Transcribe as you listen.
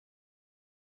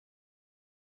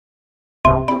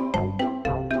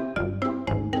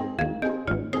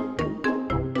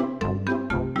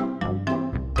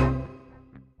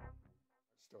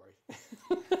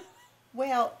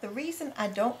Well, the reason I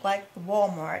don't like the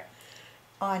Walmart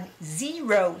on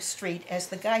Zero Street, as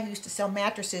the guy who used to sell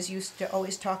mattresses used to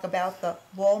always talk about the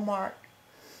Walmart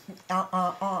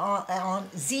on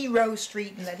Zero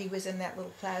Street, and that he was in that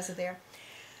little plaza there.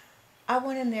 I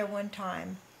went in there one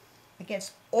time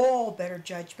against all better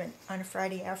judgment on a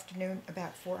Friday afternoon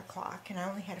about 4 o'clock, and I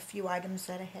only had a few items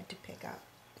that I had to pick up.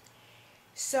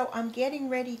 So I'm getting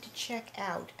ready to check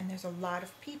out, and there's a lot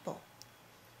of people.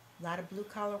 A lot of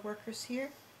blue-collar workers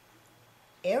here.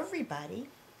 Everybody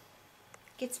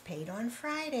gets paid on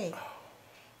Friday.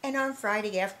 And on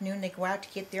Friday afternoon, they go out to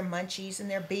get their munchies and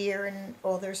their beer and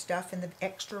all their stuff in the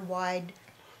extra wide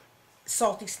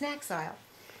salty snacks aisle.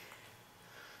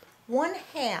 One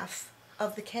half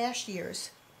of the cashiers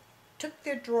took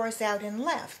their drawers out and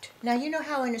left. Now, you know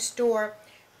how in a store,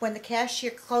 when the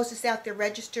cashier closes out their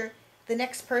register, the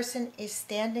next person is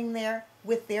standing there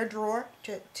with their drawer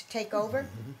to take over?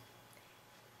 Mm-hmm.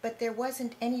 But there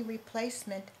wasn't any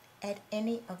replacement at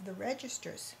any of the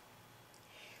registers.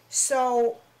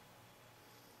 So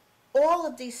all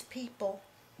of these people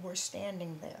were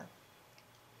standing there.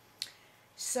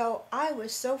 So I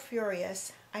was so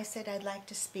furious, I said I'd like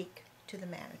to speak to the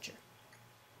manager.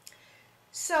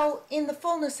 So in the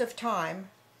fullness of time,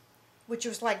 which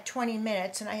was like 20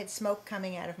 minutes, and I had smoke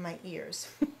coming out of my ears,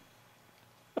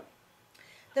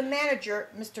 the manager,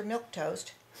 Mr.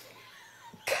 Milquetoast,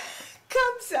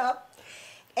 comes up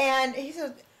and he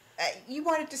said, "You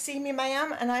wanted to see me,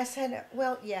 ma'am?" And I said,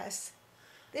 "Well, yes.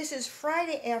 This is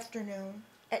Friday afternoon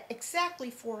at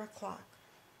exactly 4 o'clock.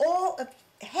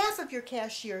 Half of your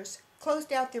cashiers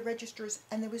closed out their registers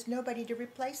and there was nobody to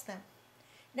replace them.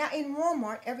 Now in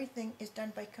Walmart, everything is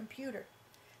done by computer.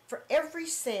 For every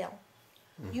sale,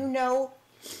 you know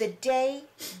the day,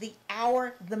 the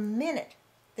hour, the minute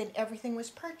that everything was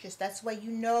purchased. That's why you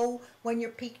know when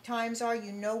your peak times are,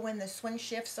 you know when the swing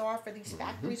shifts are for these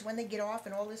factories, when they get off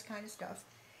and all this kind of stuff."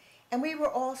 And we were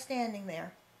all standing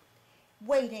there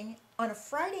waiting on a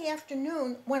Friday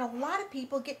afternoon when a lot of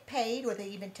people get paid, or they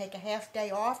even take a half day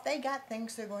off. They got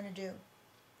things they're going to do.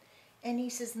 And he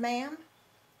says, "Ma'am,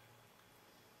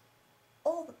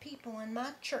 all the people in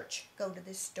my church go to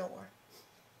this store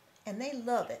and they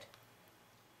love it."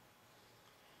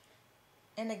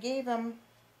 And I gave him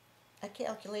a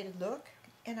calculated look,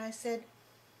 and I said,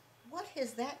 "What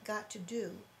has that got to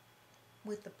do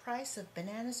with the price of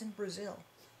bananas in Brazil?"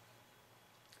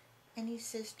 And he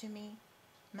says to me,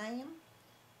 "Ma'am,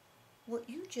 what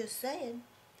you just said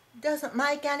doesn't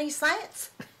make any sense."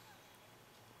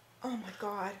 Oh my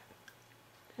God.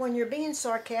 When you're being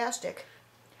sarcastic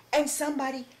and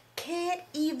somebody can't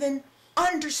even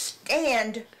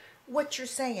understand what you're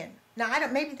saying. Now,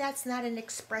 maybe that's not an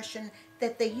expression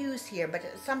that they use here, but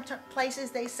some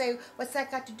places they say, "What's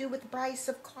that got to do with the price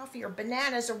of coffee or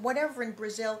bananas or whatever in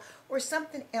Brazil," or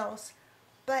something else.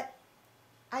 But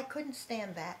I couldn't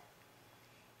stand that.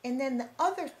 And then the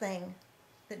other thing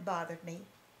that bothered me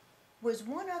was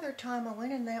one other time I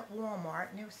went in that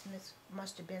Walmart, and this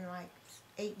must have been like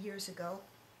 8 years ago,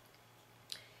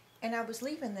 and I was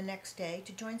leaving the next day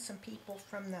to join some people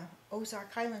from the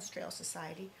Ozark Highlands Trail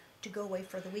Society to go away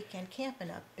for the weekend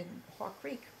camping up in Hawk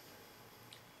Creek.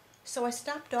 So I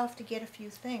stopped off to get a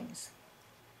few things,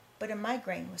 but a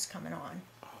migraine was coming on,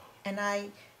 and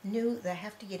I knew that I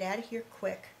have to get out of here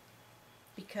quick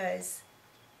because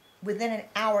within an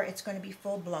hour it's going to be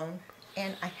full blown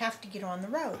and I have to get on the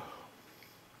road.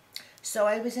 So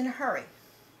I was in a hurry,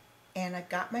 and I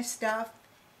got my stuff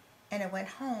and I went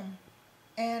home,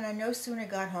 and I no sooner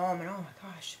got home, and oh my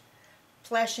gosh,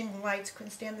 flashing lights, couldn't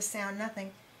stand the sound,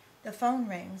 nothing. The phone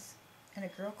rings and a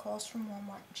girl calls from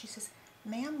Walmart and she says,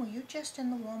 "Ma'am, were you just in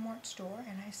the Walmart store?"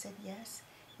 And I said, "Yes."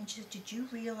 And she said, "Did you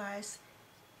realize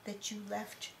that you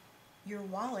left your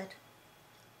wallet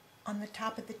on the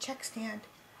top of the check stand?"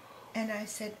 And I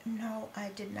said, "No, I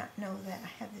did not know that. I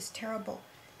have this terrible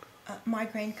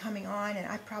migraine coming on, and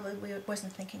I probably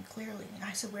wasn't thinking clearly." And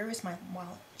I said, "Where is my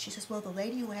wallet?" She says, "Well, the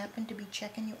lady who happened to be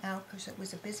checking you out, because it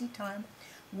was a busy time,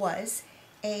 was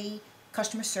a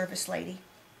customer service lady.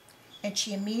 And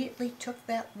she immediately took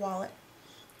that wallet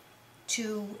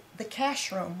to the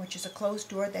cash room, which is a closed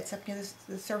door that's up near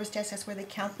the service desk. That's where they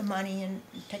count the money and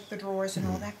take the drawers and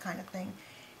all that kind of thing."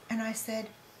 And I said,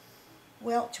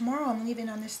 "Well, tomorrow I'm leaving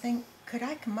on this thing. Could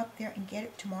I come up there and get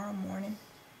it tomorrow morning?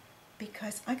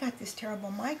 Because I got this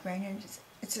terrible migraine, and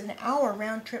it's an hour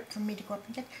round trip for me to go up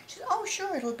and get it." She said, "Oh,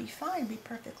 sure, it'll be fine, be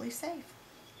perfectly safe.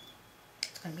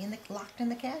 It's going to be locked in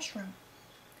the cash room."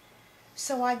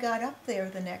 So I got up there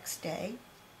the next day,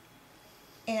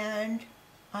 and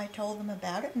I told them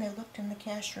about it, and they looked in the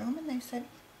cash room, and they said,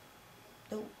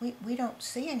 we don't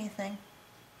see anything."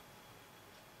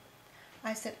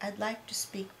 I said, I'd like to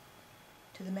speak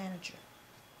to the manager.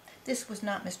 This was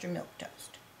not Mr.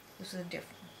 Milquetoast. This was a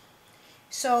different one.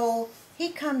 So he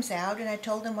comes out, and I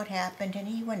told him what happened, and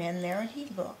he went in there and he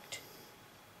looked.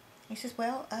 He says,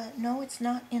 well, no, it's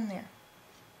not in there.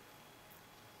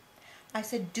 I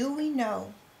said, do we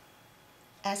know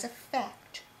as a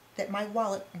fact that my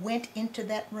wallet went into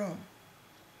that room?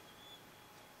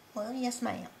 Well, yes,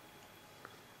 ma'am.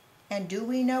 And do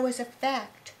we know as a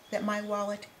fact that my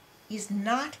wallet is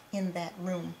not in that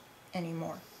room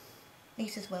anymore? He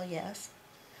says, well, yes.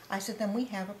 I said, then we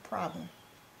have a problem,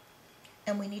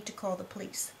 and we need to call the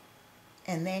police.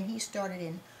 And then he started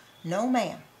in, no,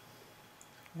 ma'am,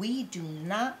 we do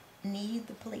not need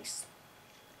the police.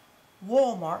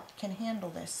 Walmart can handle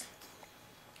this.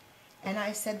 And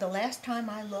I said, the last time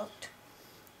I looked,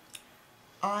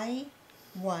 I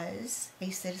was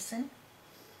a citizen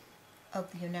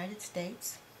of the United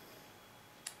States,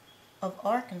 of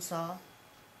Arkansas,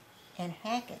 and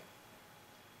Hackett.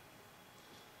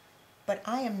 But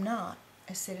I am not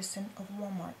a citizen of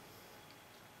Walmart,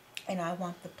 and I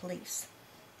want the police.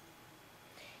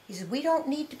 He said, we don't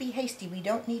need to be hasty. We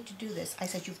don't need to do this. I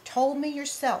said, you've told me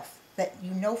yourself that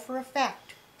you know for a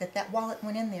fact that that wallet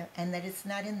went in there and that it's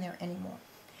not in there anymore.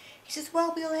 He says,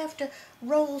 well, we'll have to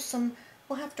roll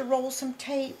some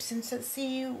tapes and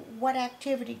see what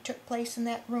activity took place in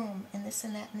that room and this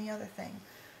and that and the other thing.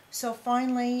 So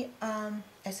finally,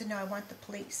 I said, no, I want the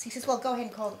police. He says, well, go ahead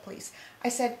and call the police. I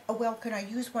said, oh, well, can I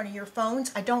use one of your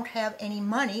phones? I don't have any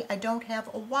money. I don't have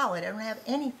a wallet. I don't have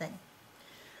anything.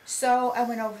 So I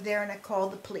went over there and I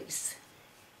called the police.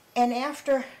 And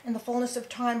after, in the fullness of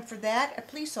time for that, a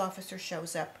police officer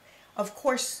shows up. Of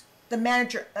course, the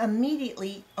manager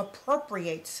immediately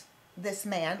appropriates this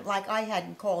man, like I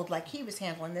hadn't called, like he was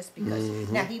handling this,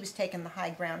 because now he was taking the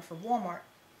high ground for Walmart.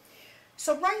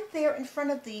 So right there in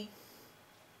front of the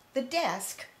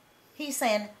desk, he's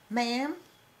saying, ma'am,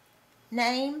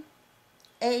 name,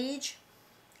 age,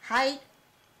 height,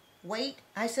 weight.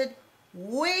 I said,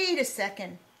 wait a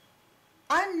second.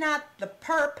 I'm not the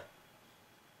perp.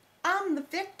 I'm the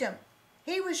victim.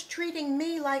 He was treating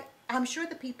me like, I'm sure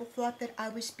the people thought that I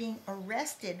was being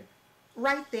arrested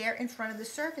right there in front of the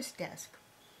service desk.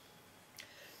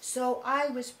 So I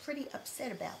was pretty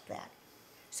upset about that.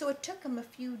 So it took them a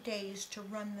few days to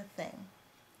run the thing.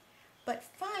 But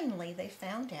finally they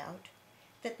found out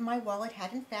that my wallet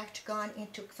had in fact gone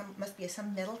into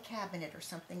some metal cabinet or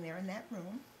something there in that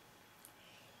room.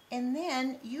 And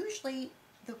then usually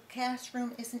the cast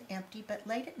room isn't empty, but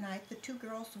late at night the two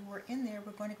girls who were in there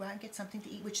were going to go out and get something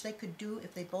to eat, which they could do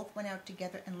if they both went out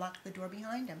together and locked the door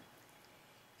behind them.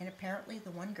 And apparently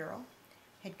the one girl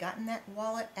had gotten that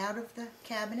wallet out of the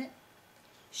cabinet.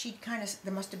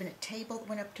 There must have been a table that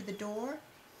went up to the door,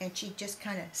 and she just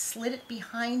kind of slid it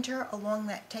behind her along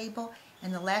that table,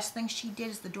 and the last thing she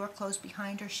did as the door closed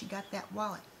behind her, she got that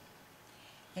wallet.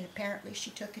 And apparently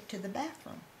she took it to the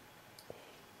bathroom.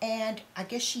 And I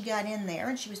guess she got in there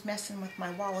and she was messing with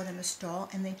my wallet in the stall,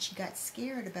 and then she got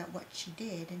scared about what she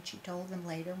did, and she told them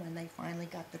later, when they finally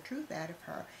got the truth out of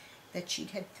her, that she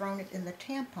had thrown it in the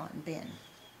tampon bin.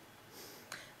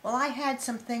 Well, I had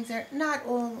some things there, not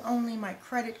only my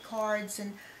credit cards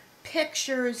and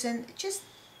pictures and just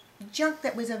junk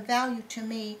that was of value to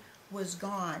me was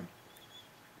gone.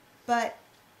 But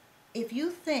if you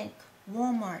think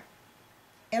Walmart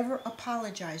ever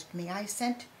apologized to me, I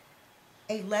sent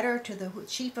a letter to the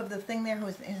chief of the thing there,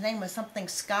 his name was something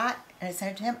Scott, and I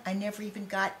sent it to him. I never even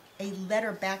got a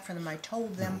letter back from them. I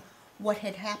told them what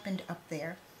had happened up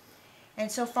there. And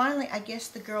so finally, I guess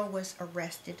the girl was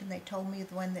arrested, and they told me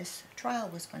when this trial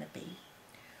was going to be.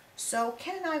 So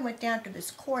Ken and I went down to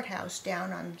this courthouse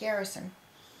down on Garrison,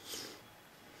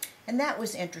 and that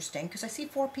was interesting, because I see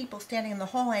 4 people standing in the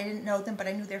hall. I didn't know them, but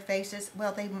I knew their faces.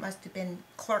 Well, they must have been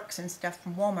clerks and stuff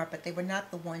from Walmart, but they were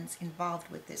not the ones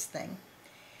involved with this thing.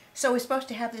 So we're supposed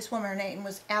to have this woman, her name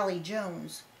was Allie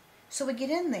Jones. So we get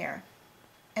in there,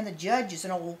 and the judge is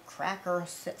an old cracker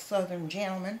southern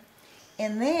gentleman.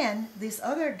 And then this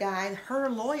other guy, her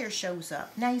lawyer, shows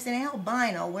up. Now he's an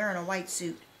albino wearing a white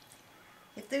suit.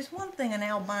 If there's one thing an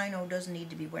albino doesn't need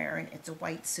to be wearing, it's a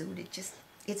white suit.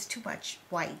 It's too much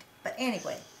white. But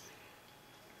anyway,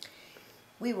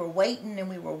 we were waiting and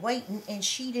we were waiting, and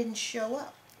she didn't show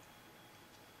up.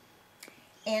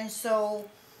 And so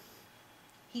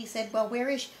he said, well, where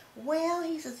is she? Well,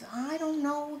 he says, I don't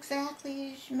know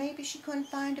exactly. Maybe she couldn't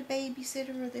find a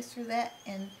babysitter or this or that.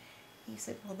 And he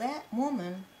said, well, that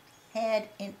woman had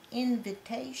an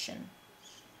invitation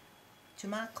to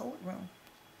my courtroom.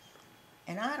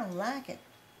 And I don't like it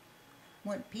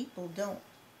when people don't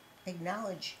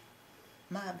acknowledge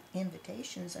my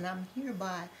invitations, and I'm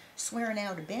hereby swearing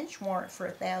out a bench warrant for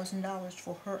 $1,000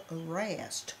 for her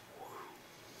arrest.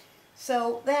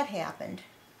 So that happened.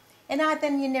 And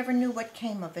then you never knew what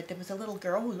came of it. There was a little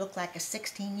girl who looked like a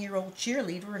 16-year-old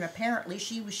cheerleader, and apparently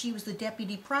she was the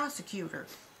deputy prosecutor.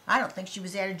 I don't think she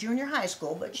was at a junior high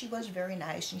school, but she was very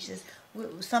nice. And she says,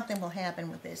 something will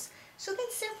happen with this. So then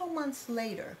several months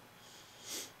later,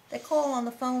 they call on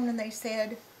the phone and they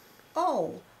said,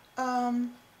 oh,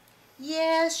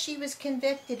 yes, she was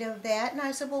convicted of that. And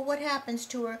I said, well, what happens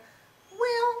to her?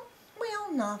 Well,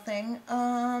 nothing.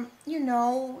 You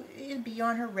know, it'll be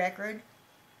on her record.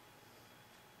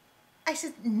 I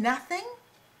said, nothing?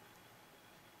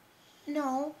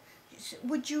 No.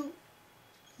 Would you,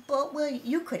 well,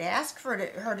 you could ask for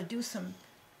her to do some,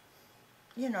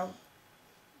 you know,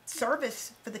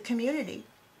 service for the community.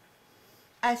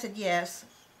 I said, yes,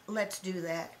 let's do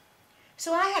that.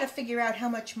 So I had to figure out how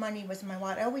much money was in my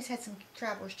wallet. I always had some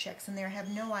traveler's checks in there. I have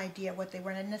no idea what they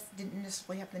were, and I didn't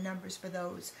necessarily have the numbers for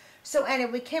those. So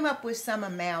anyway, we came up with some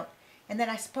amount, and then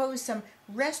I suppose some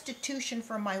restitution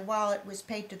for my wallet was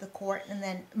paid to the court, and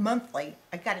then monthly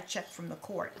I got a check from the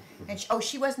court. And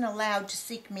she wasn't allowed to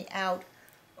seek me out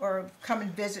or come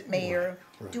and visit me or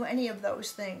do any of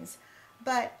those things.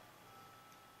 But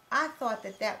I thought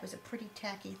that was a pretty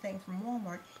tacky thing from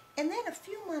Walmart. And then a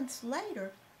few months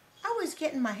later, I was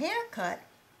getting my hair cut,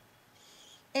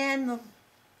 and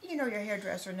you know, your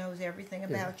hairdresser knows everything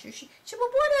about you. She said, well,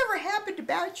 whatever happened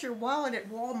about your wallet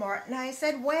at Walmart? And I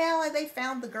said, well, they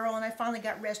found the girl, and I finally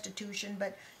got restitution,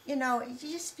 but, you know, you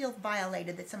just feel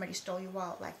violated that somebody stole your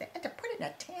wallet like that. And to put it in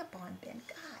a tampon bin,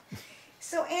 God.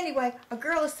 So anyway, a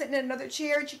girl is sitting in another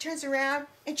chair, and she turns around,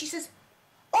 and she says,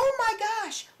 oh my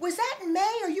gosh, was that in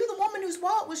May? Are you the woman whose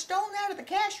wallet was stolen out of the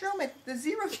cash room at the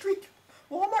 0 Street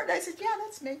Walmart? And I said, yeah,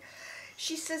 that's me.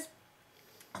 She says,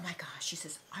 oh my gosh, she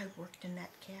says, I worked in that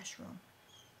cash room.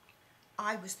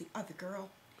 I was the other girl.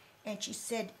 And she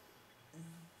said,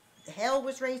 hell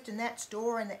was raised in that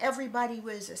store, and everybody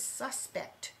was a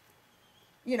suspect,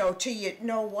 you know, till you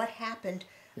know what happened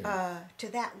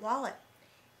to that wallet.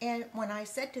 And when I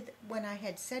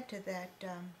had said to that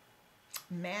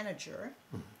manager,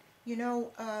 you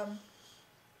know,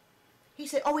 he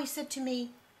said to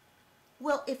me,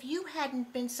 well, if you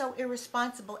hadn't been so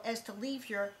irresponsible as to leave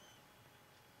your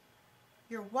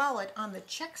wallet on the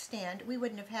check stand, we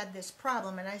wouldn't have had this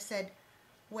problem. And I said,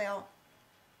 well,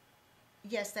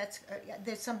 yes,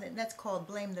 there's something that's called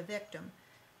blame the victim.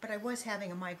 But I was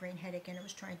having a migraine headache, and I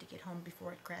was trying to get home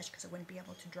before it crashed because I wouldn't be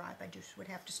able to drive. I just would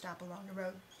have to stop along the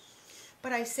road.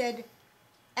 But I said,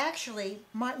 actually,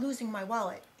 losing my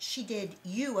wallet, she did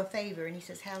you a favor. And he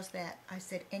says, how's that? I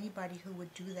said, anybody who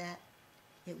would do that,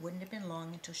 it wouldn't have been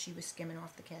long until she was skimming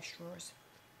off the cash drawers.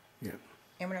 Yeah.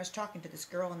 And when I was talking to this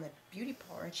girl in the beauty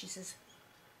parlor, and she says,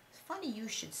 it's funny you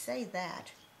should say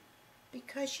that.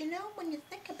 Because, you know, when you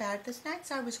think about it, those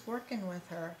nights I was working with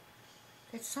her,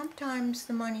 that sometimes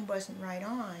the money wasn't right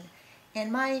on.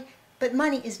 But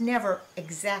money is never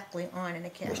exactly on in a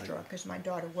cash drawer, because my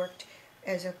daughter worked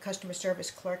as a customer service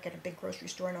clerk at a big grocery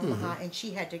store in Omaha, and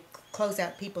she had to close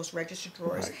out people's register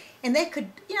drawers. And they could,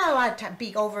 you know, a lot of time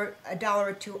be over $1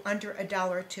 or $2, under $1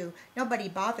 or $2. Nobody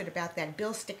bothered about that.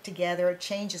 Bills stick together. It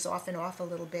changes off and off a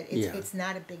little bit. It's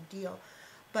not a big deal.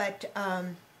 But,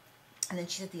 and then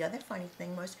she said the other funny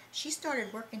thing was she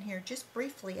started working here just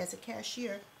briefly as a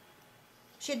cashier.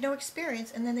 She had no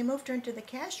experience, and then they moved her into the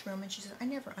cash room, and she says, I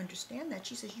never understand that.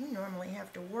 She says, you normally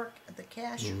have to work at the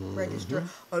cash register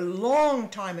a long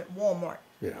time at Walmart.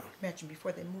 Yeah. Imagine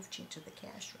before they moved you to the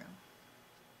cash room.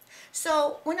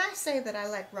 So when I say that I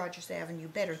like Rogers Avenue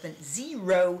better than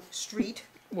 0 Street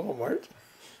Walmart,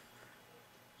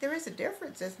 there is a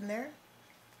difference, isn't there?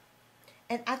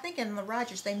 And I think in the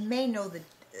Rogers, they may know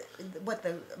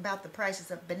about the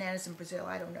prices of bananas in Brazil.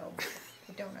 I don't know.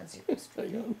 They don't on 0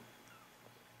 Street.